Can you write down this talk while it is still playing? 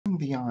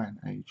the Iron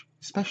Age,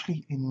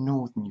 especially in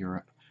northern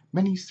Europe,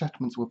 many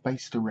settlements were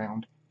based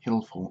around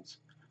hill forts,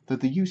 though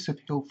the use of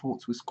hill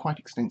forts was quite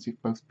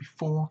extensive both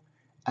before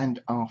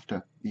and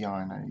after the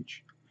Iron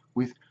Age,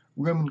 with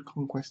Roman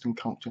conquest and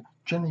culture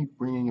generally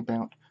bringing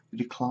about the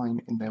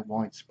decline in their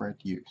widespread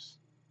use.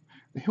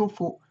 The hill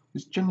fort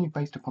was generally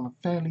based upon a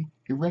fairly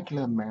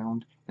irregular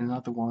mound in an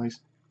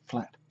otherwise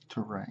flat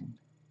terrain.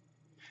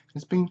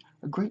 There's been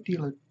a great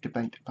deal of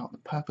debate about the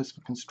purpose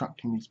for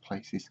constructing these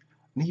places,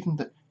 and even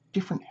that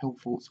different hill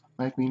forts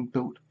may have been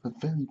built for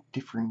very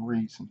differing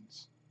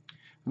reasons.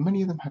 And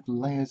many of them have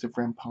layers of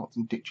ramparts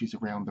and ditches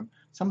around them.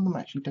 Some of them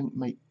actually don't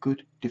make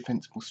good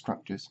defensible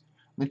structures,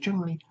 and the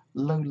generally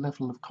low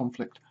level of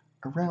conflict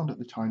around at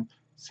the time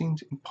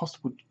seems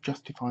impossible to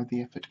justify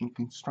the effort in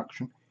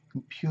construction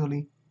in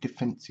purely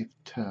defensive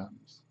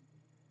terms.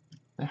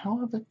 There,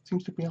 however,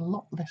 seems to be a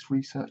lot less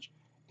research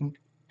in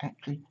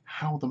actually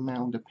how the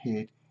mound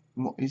appeared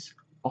in what is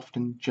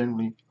often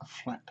generally a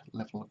flat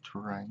level of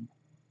terrain.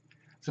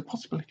 There's a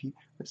possibility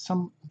that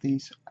some of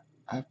these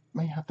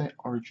may have their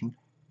origin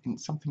in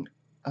something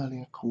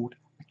earlier called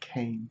a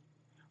kame,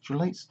 which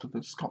relates to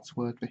the Scots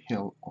word for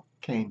hill, or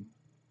Kame.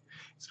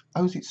 It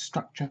owes its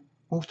structure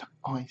more to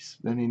ice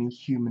than any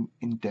human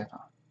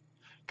endeavour.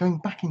 Going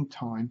back in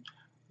time,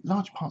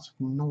 large parts of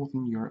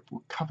northern Europe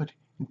were covered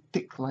in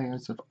thick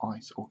layers of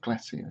ice, or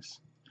glaciers.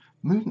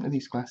 The movement of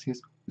these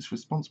glaciers was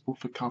responsible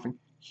for carving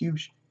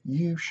huge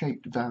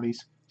U-shaped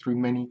valleys through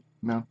many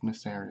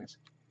mountainous areas.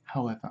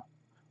 However,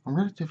 on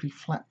relatively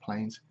flat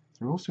plains,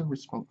 they are also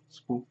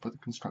responsible for the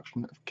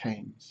construction of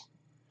kames.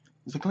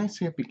 As the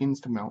glacier begins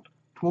to melt,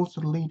 towards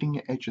the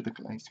leading edge of the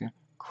glacier,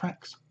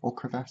 cracks or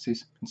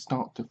crevasses can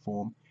start to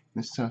form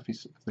in the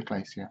surface of the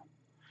glacier.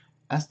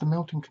 As the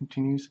melting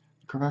continues,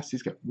 the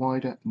crevasses get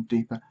wider and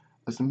deeper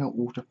as the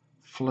meltwater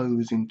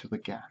flows into the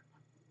gap.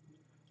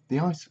 The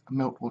ice and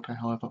meltwater,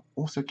 however,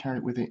 also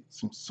carry with it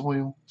some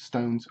soil,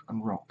 stones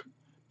and rock,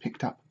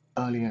 picked up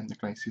earlier in the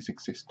glacier's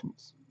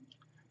existence.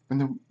 When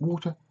the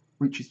water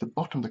reaches the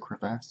bottom of the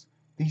crevasse,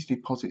 these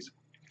deposits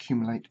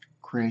accumulate,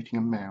 creating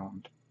a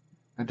mound.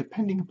 Now,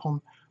 depending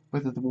upon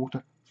whether the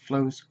water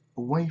flows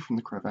away from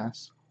the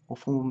crevasse or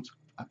forms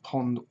a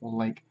pond or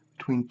lake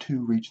between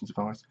two regions of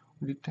ice,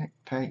 will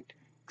dictate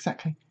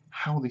exactly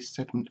how this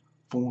sediment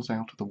falls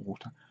out of the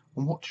water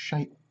and what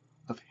shape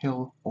of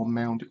hill or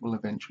mound it will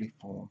eventually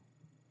form.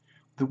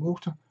 The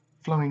water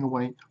flowing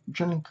away will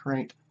generally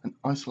create an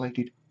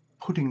isolated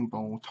pudding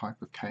bowl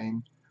type of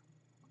kame,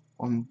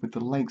 with the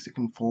lakes that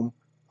can form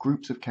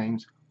groups of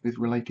kames with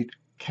related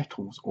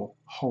kettles or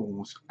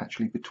holes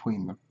actually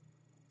between them.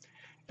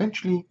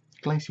 Eventually,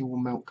 the glacier will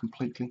melt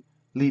completely,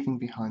 leaving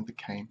behind the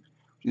kame,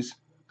 which is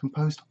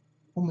composed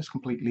almost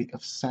completely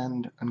of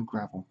sand and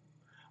gravel.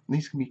 And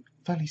these can be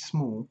fairly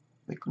small.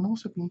 They can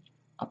also be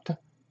up to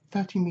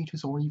 30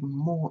 meters or even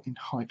more in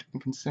height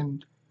and can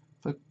send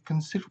for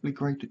considerably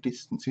greater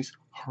distances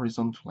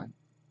horizontally.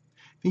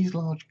 These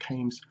large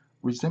kames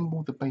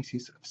resemble the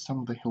bases of some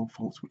of the hill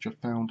forts which are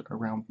found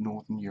around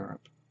northern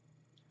Europe.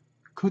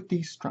 Could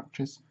these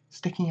structures,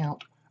 sticking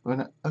out of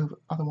an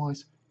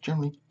otherwise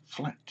generally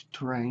flat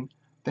terrain,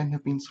 then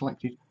have been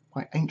selected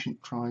by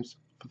ancient tribes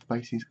for the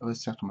bases of a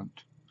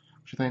settlement,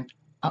 which are then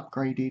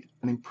upgraded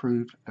and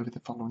improved over the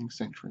following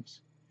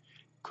centuries?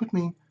 Could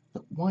mean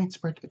that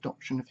widespread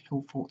adoption of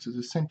hill forts as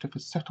a centre for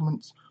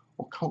settlements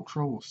or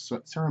cultural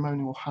or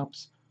ceremonial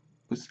hubs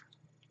was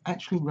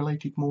actually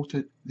related more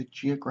to the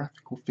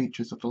geographical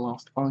features of the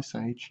last ice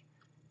age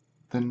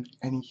than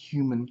any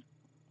human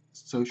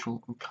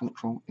social and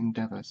cultural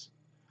endeavours,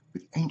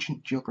 with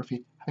ancient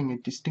geography having a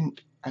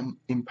distinct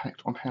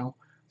impact on how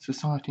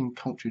society and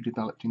culture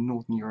developed in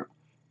northern Europe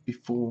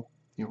before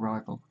the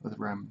arrival of the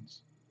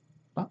Romans.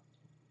 But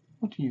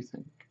what do you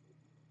think?